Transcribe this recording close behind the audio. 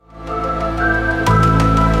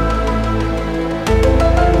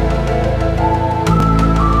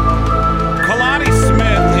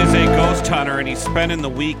spending the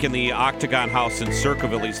week in the Octagon House in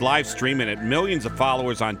Circleville. He's live streaming it. Millions of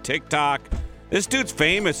followers on TikTok. This dude's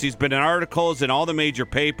famous. He's been in articles in all the major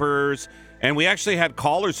papers. And we actually had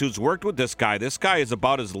callers who's worked with this guy. This guy is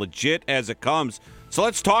about as legit as it comes. So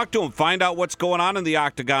let's talk to him, find out what's going on in the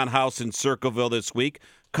Octagon House in Circleville this week.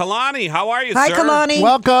 Kalani, how are you, Hi, sir? Hi, Kalani.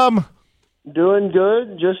 Welcome. Doing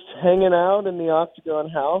good. Just hanging out in the Octagon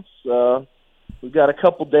House. We've got a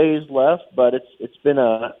couple days left, but it's been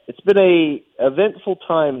a eventful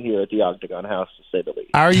time here at the Octagon House, to say the least.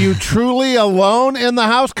 Are you truly alone in the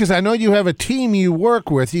house? Because I know you have a team you work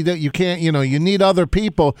with. You can't. You need other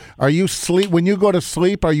people. Are you when you go to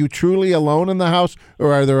sleep? Are you truly alone in the house,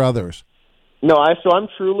 or are there others? No, so I'm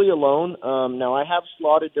truly alone. Now I have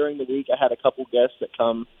slotted during the week. I had a couple guests that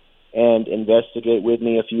come and investigate with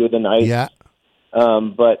me a few of the nights. Yeah.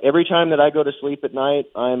 But every time that I go to sleep at night,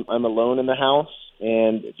 I'm alone in the house,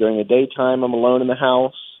 and during the daytime, I'm alone in the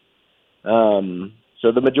house.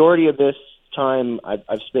 So the majority of this time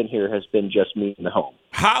I've spent here has been just me in the home.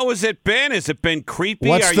 How has it been? Has it been creepy?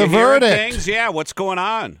 What's Are the you hearing verdict? things? Yeah, what's going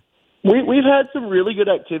on? We've had some really good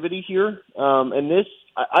activity here, and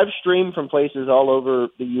I've streamed from places all over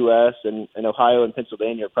the U.S. and Ohio and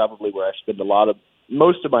Pennsylvania are probably where I spend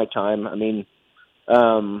most of my time. I mean,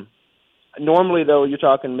 normally though you're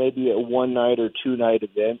talking maybe a 1-night or 2-night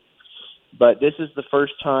event, but this is the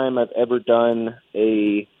first time I've ever done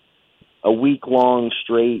a week-long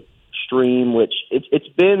straight stream, which it's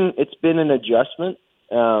been an adjustment,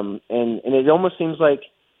 and it almost seems like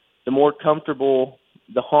the more comfortable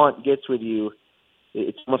the haunt gets with you,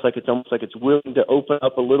 it's almost like it's willing to open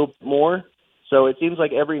up a little bit more. So it seems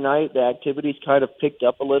like every night the activity's kind of picked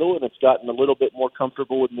up a little, and it's gotten a little bit more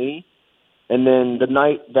comfortable with me. And then the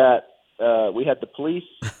night that we had the police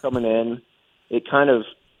coming in, it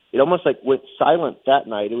almost like went silent that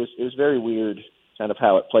night. It was very weird, kind of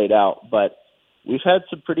how it played out. But we've had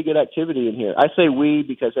some pretty good activity in here. I say we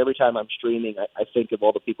because every time I'm streaming, I think of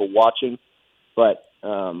all the people watching. But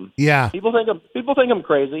yeah, people think I'm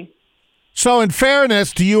crazy. So in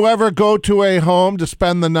fairness, do you ever go to a home to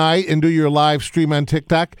spend the night and do your live stream on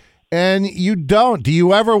TikTok? And you don't. Do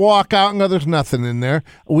you ever walk out and go, there's nothing in there?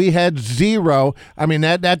 We had 0. I mean,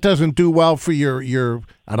 that doesn't do well for your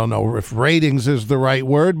I don't know if ratings is the right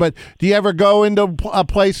word, but do you ever go into a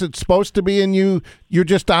place that's supposed to be and you're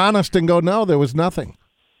just honest and go, no, there was nothing?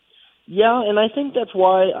 Yeah, and I think that's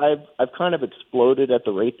why I've kind of exploded at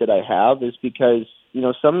the rate that I have, is because,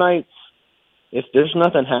 some nights, if there's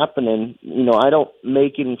nothing happening, I don't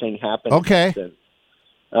make anything happen. Okay.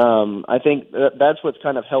 I think that's what's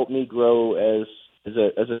kind of helped me grow as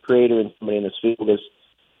a creator and somebody in this field is,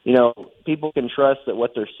 people can trust that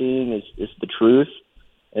what they're seeing is the truth,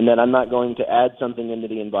 and that I'm not going to add something into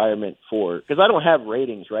the environment because I don't have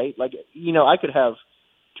ratings, right? Like, I could have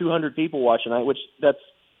 200 people watching which that's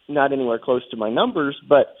not anywhere close to my numbers,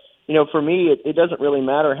 but, for me, it doesn't really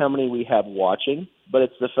matter how many we have watching, but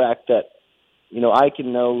it's the fact that, I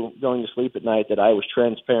can know going to sleep at night that I was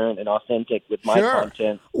transparent and authentic with my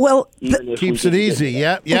content. Well, keeps it easy.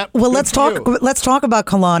 Yeah. Well, let's talk about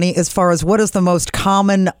Kalani as far as what is the most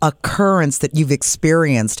common occurrence that you've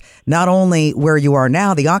experienced, not only where you are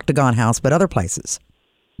now, the Octagon House, but other places.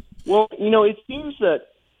 Well, it seems that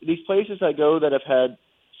these places I go that have had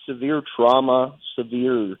severe trauma,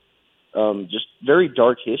 just very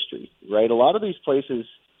dark history, right? A lot of these places,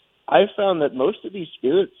 I've found that most of these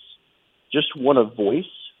spirits just want a voice,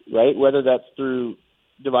 right? Whether that's through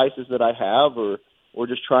devices that I have or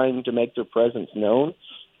just trying to make their presence known.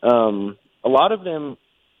 A lot of them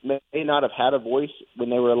may not have had a voice when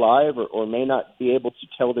they were alive or may not be able to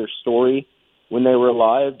tell their story when they were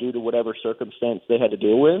alive due to whatever circumstance they had to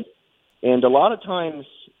deal with. And a lot of times,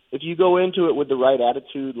 if you go into it with the right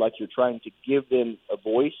attitude, like you're trying to give them a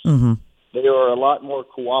voice, they are a lot more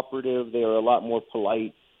cooperative. They are a lot more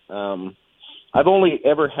polite. I've only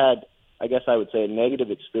ever had, I guess I would say, a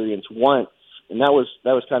negative experience once, and that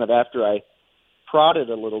was kind of after I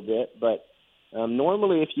prodded a little bit. But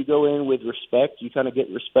normally, if you go in with respect, you kind of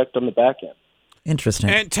get respect on the back end. Interesting.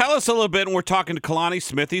 And tell us a little bit, and we're talking to Kalani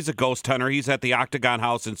Smith. He's a ghost hunter. He's at the Octagon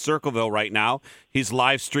House in Circleville right now. He's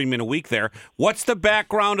live streaming a week there. What's the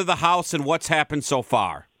background of the house and what's happened so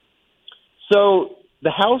far? So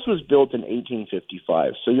the house was built in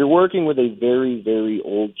 1855. So you're working with a very, very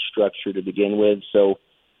old structure to begin with. So,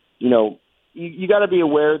 you got to be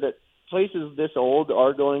aware that places this old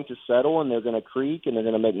are going to settle and they're going to creak and they're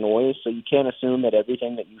going to make noise. So you can't assume that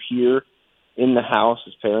everything that you hear in the house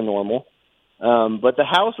is paranormal. But the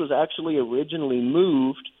house was actually originally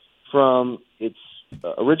moved from its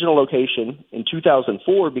original location in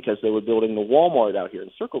 2004 because they were building the Walmart out here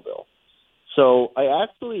in Circleville. So I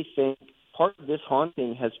actually think part of this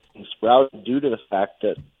haunting has been sprouted due to the fact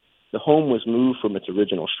that the home was moved from its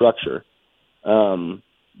original structure.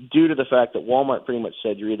 Due to the fact that Walmart pretty much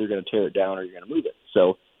said you're either going to tear it down or you're going to move it.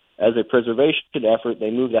 So as a preservation effort, they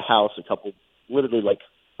moved the house literally like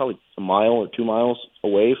probably a mile or 2 miles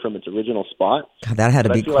away from its original spot. God, that had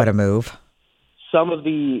to be quite a move. Some of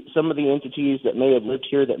the entities that may have lived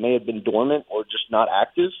here that may have been dormant or just not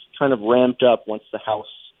active kind of ramped up once the house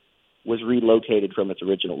was relocated from its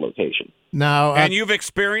original location. Now, and you've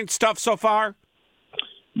experienced stuff so far?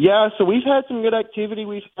 Yeah, so we've had some good activity.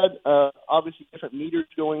 We've had obviously different meters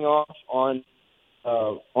going off on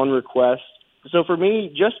request. So for me,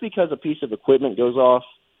 just because a piece of equipment goes off,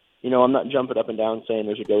 I'm not jumping up and down saying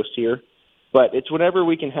there's a ghost here, but it's whenever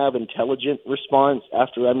we can have intelligent response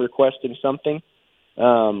after I'm requesting something.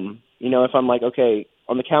 If I'm like, okay,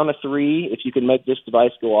 on the count of 3, if you can make this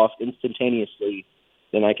device go off instantaneously,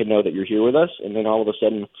 then I can know that you're here with us. And then all of a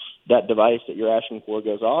sudden that device that you're asking for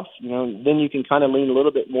goes off, then you can kind of lean a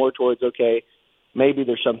little bit more towards, okay, maybe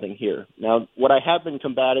there's something here. Now, what I have been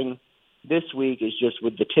combating this week is just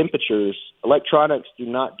with the temperatures. Electronics do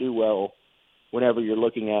not do well whenever you're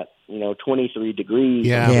looking at, 23 degrees.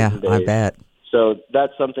 Yeah, I bet. So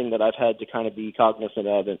that's something that I've had to kind of be cognizant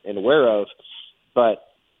of and aware of. But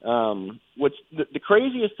what's the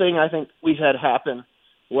craziest thing I think we've had happen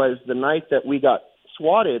was the night that we got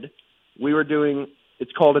swatted, we were doing,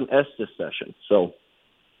 it's called an Estes session. So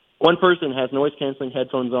one person has noise-canceling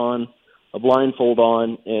headphones on, a blindfold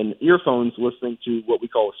on, and earphones listening to what we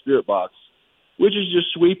call a spirit box, which is just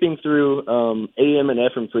sweeping through AM and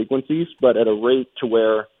FM frequencies, but at a rate to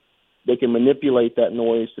where they can manipulate that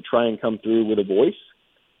noise to try and come through with a voice.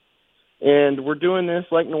 And we're doing this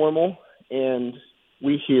like normal, and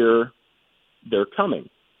we hear, "They're coming."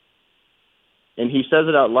 And he says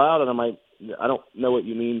it out loud, and I'm like, I don't know what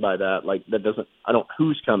you mean by that. Like,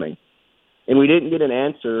 who's coming? And we didn't get an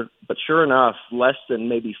answer, but sure enough, less than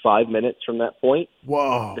maybe 5 minutes from that point,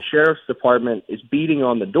 whoa, the sheriff's department is beating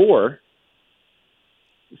on the door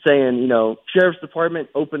saying, "Sheriff's department,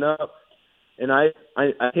 open up." And I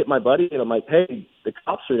hit my buddy, and I'm like, "Hey, the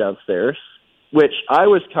cops are downstairs," which I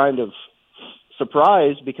was kind of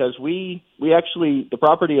surprised because we actually, the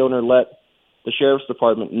property owner let the sheriff's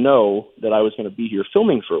department know that I was going to be here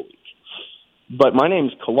filming for a week. But my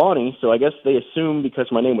name's Kalani, so I guess they assumed because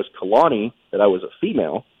my name was Kalani that I was a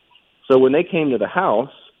female. So when they came to the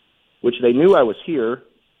house, which they knew I was here,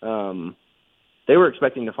 they were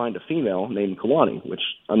expecting to find a female named Kalani, which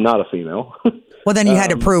I'm not a female. Well, then you had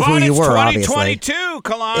to prove who you were, obviously. 2022,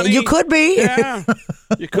 Kalani. You could be. Yeah.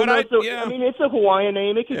 You could. I mean, it's a Hawaiian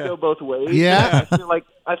name. It could go both ways. Yeah.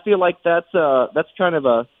 I feel like that's kind of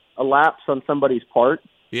a lapse on somebody's part.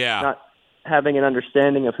 Yeah. Not having an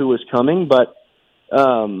understanding of who was coming, but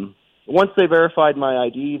once they verified my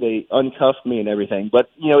ID, they uncuffed me and everything. But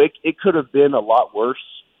it could have been a lot worse,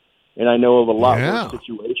 and I know of a lot worse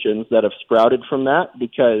situations that have sprouted from that.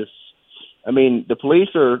 Because, I mean, the police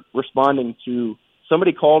are responding to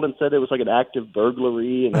somebody called and said it was like an active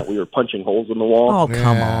burglary and that we were punching holes in the wall. Oh,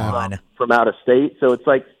 come on! From out of state, so it's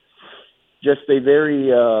like just a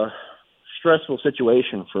very stressful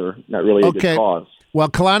situation for not really a good cause. Well,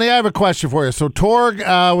 Kalani, I have a question for you. So Torg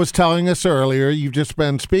was telling us earlier, you've just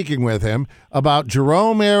been speaking with him, about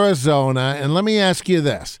Jerome, Arizona. And let me ask you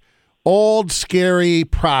this. Old, scary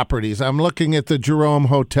properties. I'm looking at the Jerome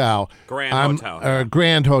Hotel. Grand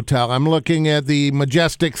Hotel. I'm looking at the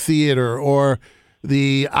Majestic Theater or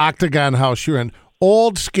the Octagon House you're in.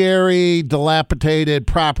 Old, scary, dilapidated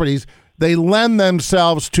properties. They lend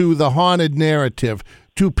themselves to the haunted narrative,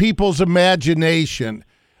 to people's imagination.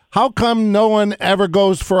 How come no one ever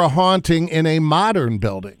goes for a haunting in a modern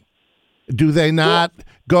building? Do they not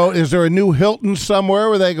go? Is there a new Hilton somewhere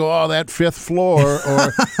where they go, "Oh, that 5th floor"?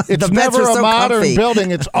 Or it's never a modern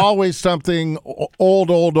building. It's always something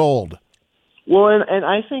old. Well, and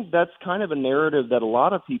I think that's kind of a narrative that a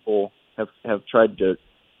lot of people have tried to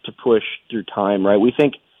push through time, right? We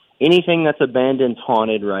think anything that's abandoned is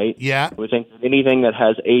haunted, right? Yeah. We think anything that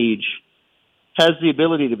has age has the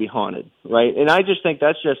ability to be haunted, right? And I just think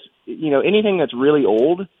that's just, anything that's really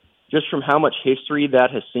old, just from how much history that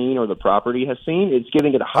has seen or the property has seen, it's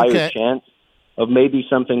giving it a higher chance of maybe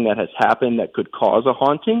something that has happened that could cause a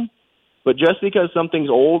haunting. But just because something's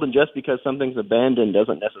old and just because something's abandoned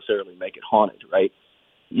doesn't necessarily make it haunted, right?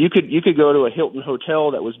 You could go to a Hilton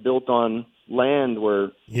hotel that was built on land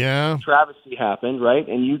where travesty happened, right?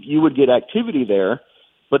 And you would get activity there.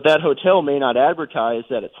 But that hotel may not advertise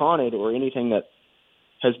that it's haunted or anything that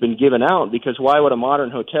has been given out, because why would a modern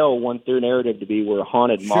hotel want their narrative to be we're a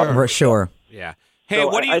haunted modern hotel? Sure. Yeah. Hey, so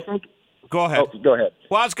what do you... I think go ahead. Oh, go ahead.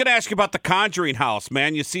 Well, I was going to ask you about the Conjuring House,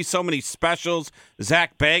 man. You see so many specials.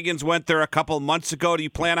 Zach Bagans went there a couple of months ago. Do you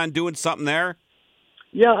plan on doing something there?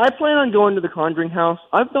 Yeah, I plan on going to the Conjuring House.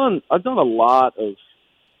 I've done a lot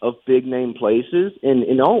of big name places, and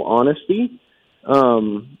in all honesty,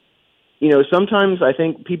 sometimes I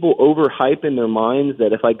think people overhype in their minds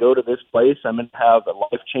that if I go to this place, I'm going to have a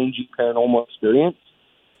life-changing paranormal experience.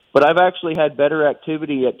 But I've actually had better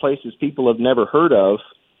activity at places people have never heard of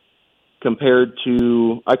compared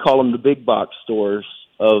to, I call them the big box stores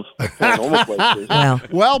of paranormal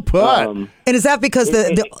places. Well put. And is that because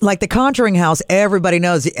the Conjuring House, everybody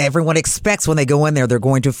knows, everyone expects when they go in there, they're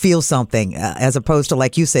going to feel something, as opposed to,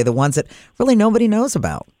 like you say, the ones that really nobody knows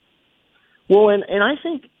about? Well, and I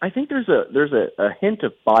think there's a hint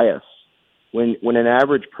of bias when an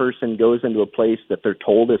average person goes into a place that they're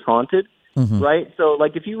told is haunted, right? So,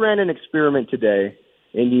 like, if you ran an experiment today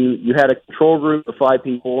and you had a control group of 5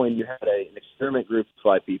 people and you had an experiment group of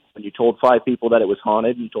 5 people and you told 5 people that it was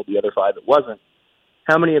haunted and you told the other 5 it wasn't,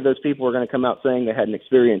 how many of those people are going to come out saying they had an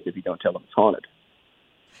experience if you don't tell them it's haunted?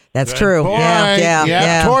 That's true. Point.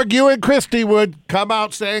 Yeah. Torg, you and Christy would come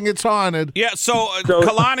out saying it's haunted. Yeah, so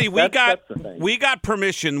Kalani, that's the thing. we got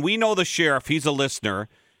permission. We know the sheriff. He's a listener.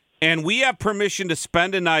 And we have permission to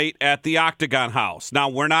spend a night at the Octagon House. Now,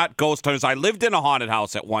 we're not ghost hunters. I lived in a haunted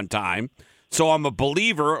house at one time, so I'm a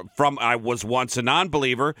believer I was once a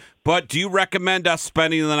non-believer. But do you recommend us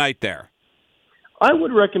spending the night there? I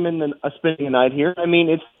would recommend spending a night here. I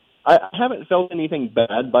mean, I haven't felt anything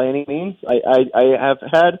bad by any means. I have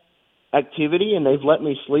had activity, and they've let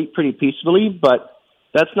me sleep pretty peacefully, but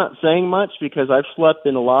that's not saying much because I've slept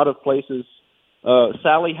in a lot of places.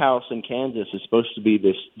 Sally House in Kansas is supposed to be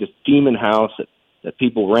this demon house that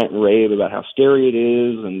people rant and rave about how scary it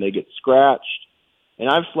is, and they get scratched. And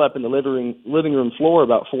I've slept in the living room floor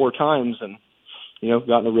about 4 times and,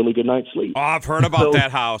 gotten a really good night's sleep. Oh, I've heard about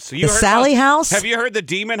that house. The Sally House? Have you heard the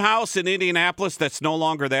Demon House in Indianapolis that's no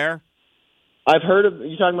longer there? I've heard of,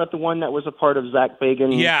 you talking about the one that was a part of Zach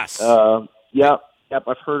Bagan? Yes. Yep,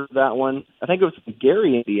 I've heard of that one. I think it was in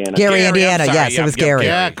Gary, Indiana. Gary, Indiana, sorry. yes, it was Gary.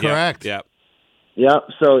 Yeah, correct. Yep. Yeah,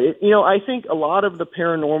 so I think a lot of the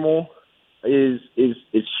paranormal is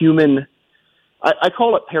human. I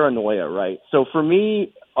call it paranoia, right? So for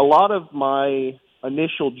me, a lot of my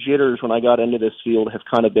initial jitters when I got into this field have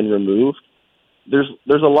kind of been removed. There's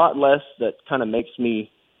a lot less that kind of makes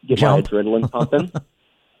me get Jump. my adrenaline pumping.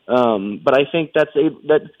 But I think that's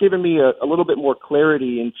given me a little bit more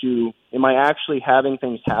clarity into, am I actually having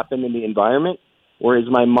things happen in the environment, or is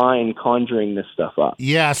my mind conjuring this stuff up?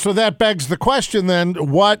 Yeah, so that begs the question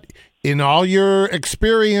then, what, in all your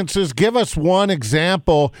experiences, give us one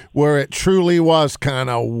example where it truly was kind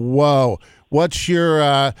of, whoa. What's your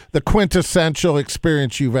the quintessential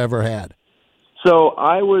experience you've ever had? So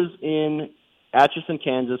I was in Atchison,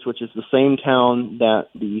 Kansas, which is the same town that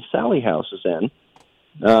the Sally House is in.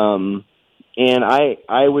 And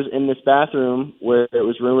I was in this bathroom where it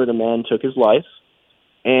was rumored a man took his life.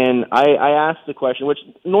 And I asked the question, which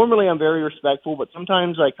normally I'm very respectful, but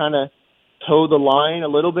sometimes I kind of toe the line a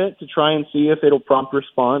little bit to try and see if it'll prompt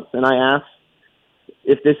response. And I asked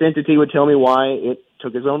if this entity would tell me why it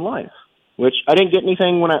took his own life, which I didn't get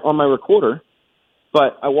anything on my recorder.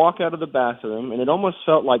 But I walk out of the bathroom, and it almost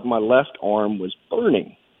felt like my left arm was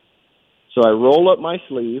burning. So I roll up my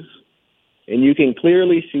sleeve, and you can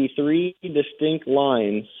clearly see 3 distinct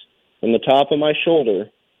lines from the top of my shoulder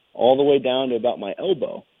all the way down to about my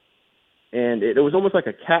elbow. And it was almost like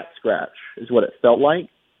a cat scratch is what it felt like,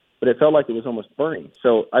 but it felt like it was almost burning.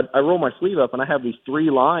 So I roll my sleeve up, and I have these 3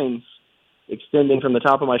 lines extending from the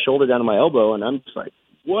top of my shoulder down to my elbow, and I'm just like,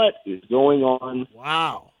 what is going on?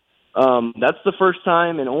 Wow. That's the first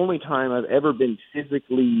time and only time I've ever been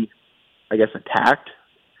physically, I guess, attacked.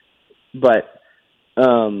 But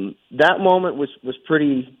that moment was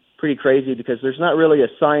pretty crazy because there's not really a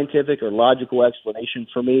scientific or logical explanation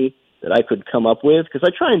for me that I could come up with, because I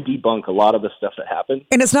try and debunk a lot of the stuff that happened.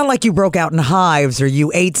 And it's not like you broke out in hives or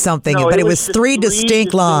you ate something, No, but it was just 3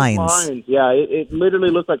 distinct lines. Yeah, it literally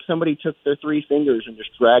looked like somebody took their 3 fingers and just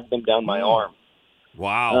dragged them down my arm.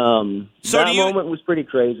 Wow. So that moment was pretty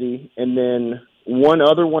crazy. And then one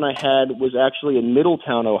other one I had was actually in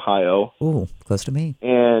Middletown, Ohio. Ooh, close to me.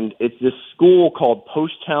 And it's this school called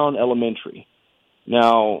Poasttown Elementary.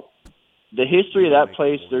 Now, the history of that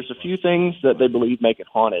place, there's a few things that they believe make it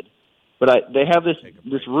haunted. But they have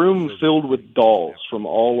this room filled with dolls from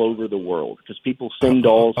all over the world, because people send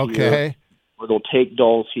dolls here, or they'll take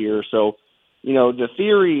dolls here. So, the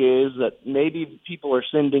theory is that maybe people are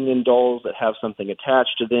sending in dolls that have something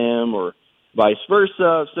attached to them, or vice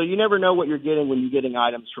versa. So you never know what you're getting when you're getting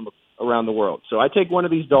items from around the world. So I take one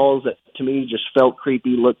of these dolls that to me just felt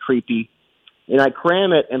creepy, looked creepy, and I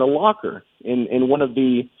cram it in a locker in one of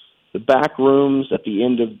the back rooms at the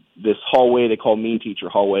end of this hallway they call Mean Teacher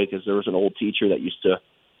Hallway, because there was an old teacher that used to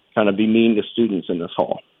kind of be mean to students in this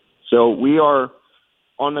hall. So we are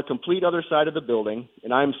on the complete other side of the building,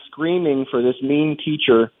 and I'm screaming for this mean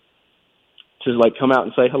teacher to like come out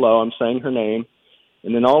and say hello. I'm saying her name,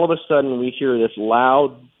 and then all of a sudden we hear this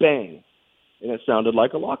loud bang, and it sounded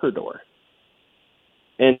like a locker door.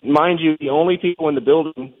 And mind you, the only people in the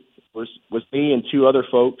building was me and two other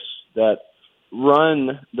folks that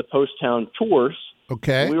run the Post Town tours.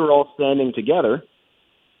 Okay. We were all standing together,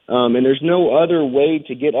 and there's no other way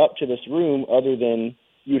to get up to this room other than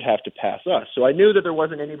you'd have to pass us. So I knew that there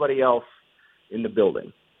wasn't anybody else in the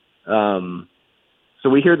building. So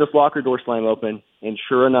we hear this locker door slam open, and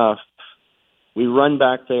sure enough, we run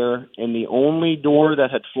back there, and the only door that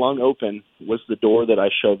had flung open was the door that I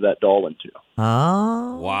shoved that doll into.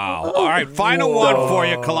 Oh. Wow. All right, final one for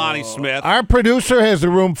you, Kalani Smith. Our producer has a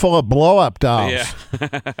room full of blow-up dolls. Yeah.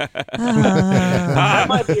 That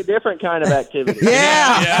might be a different kind of activity.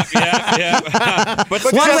 Yeah. Yeah. But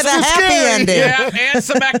One with a happy ending. Yeah, and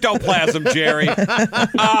some ectoplasm, Jerry.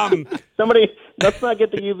 Somebody, let's not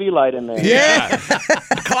get the UV light in there. Yeah.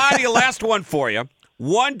 Kalani, last one for you.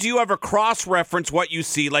 One, do you ever cross-reference what you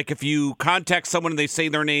see? Like if you contact someone and they say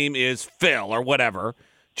their name is Phil or whatever,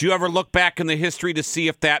 do you ever look back in the history to see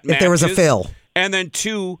if that matches? If there was a Phil. And then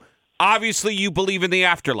two, obviously you believe in the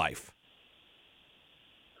afterlife.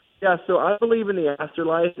 Yeah, so I believe in the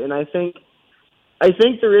afterlife, and I think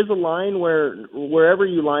there is a line where wherever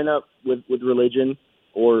you line up with religion,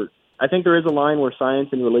 or I think there is a line where science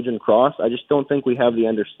and religion cross. I just don't think we have the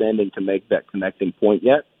understanding to make that connecting point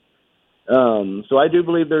yet. So I do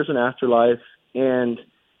believe there's an afterlife. And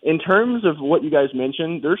in terms of what you guys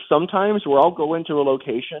mentioned, there's sometimes where I'll go into a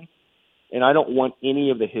location and I don't want any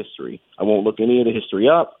of the history. I won't look any of the history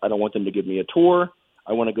up. I don't want them to give me a tour.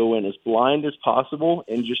 I want to go in as blind as possible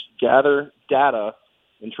and just gather data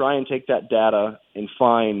and try and take that data and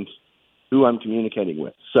find who I'm communicating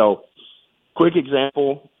with. So, quick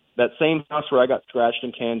example, that same house where I got scratched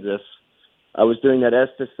in Kansas, I was doing that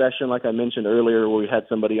Estes session, like I mentioned earlier, where we had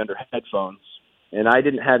somebody under headphones, and I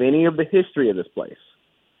didn't have any of the history of this place.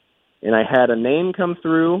 And I had a name come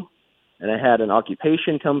through, and I had an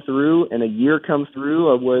occupation come through, and a year come through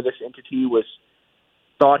of where this entity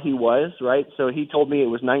thought he was, right? So he told me it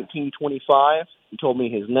was 1925. He told me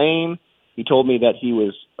his name. He told me that he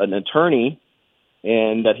was an attorney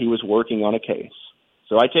and that he was working on a case.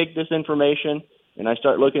 So I take this information, and I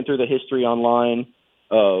start looking through the history online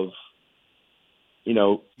of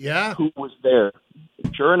who was there.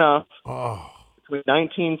 Sure enough, between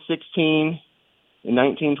 1916 and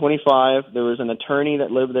 1925, there was an attorney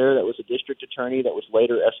that lived there that was a district attorney that was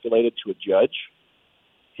later escalated to a judge.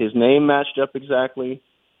 His name matched up exactly,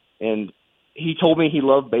 and he told me he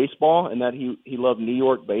loved baseball and that he loved New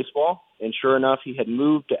York baseball, and sure enough, he had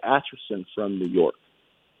moved to Atchison from New York.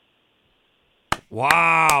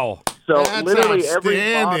 Wow. So that's literally every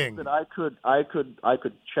box outstanding. that I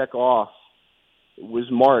could check off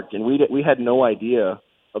was marked, and we had no idea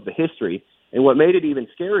of the history. And what made it even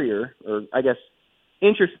scarier, or I guess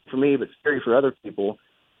interesting for me but scary for other people,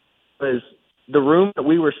 was the room that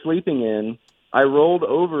we were sleeping in. I rolled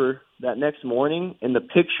over that next morning, and the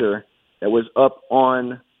picture that was up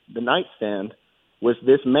on the nightstand was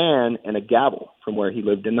this man and a gavel from where he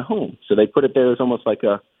lived in the home. So they put it there as almost like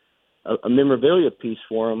a memorabilia piece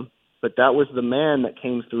for him, but that was the man that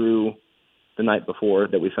came through the night before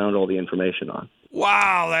that we found all the information on.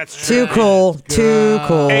 Wow, that's Too cool. Too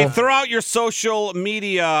cool. Hey, throw out your social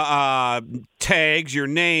media tags, your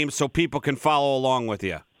name, so people can follow along with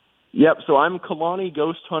you. Yep, so I'm Kalani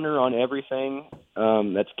Ghost Hunter on everything.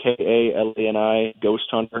 That's Kalani Ghost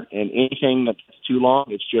Hunter. And anything that's too long,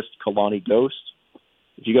 it's just Kalani Ghost.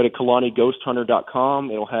 If you go to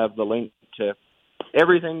KalaniGhostHunter.com, it'll have the link to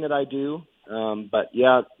everything that I do. But,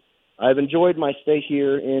 yeah, I've enjoyed my stay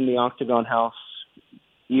here in the Octagon House,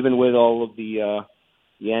 even with all of the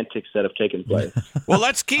antics that have taken place. Well,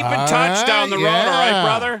 let's keep in touch down the road, all right,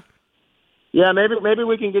 brother? Yeah, maybe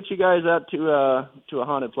we can get you guys out to a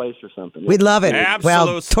haunted place or something. We'd love it.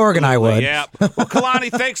 Absolutely. Well, Torg and I would. Yeah. Well,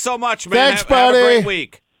 Kalani, thanks so much, man. Thanks, Have a buddy. great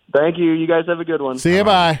week. Thank you. You guys have a good one. See you,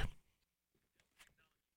 bye.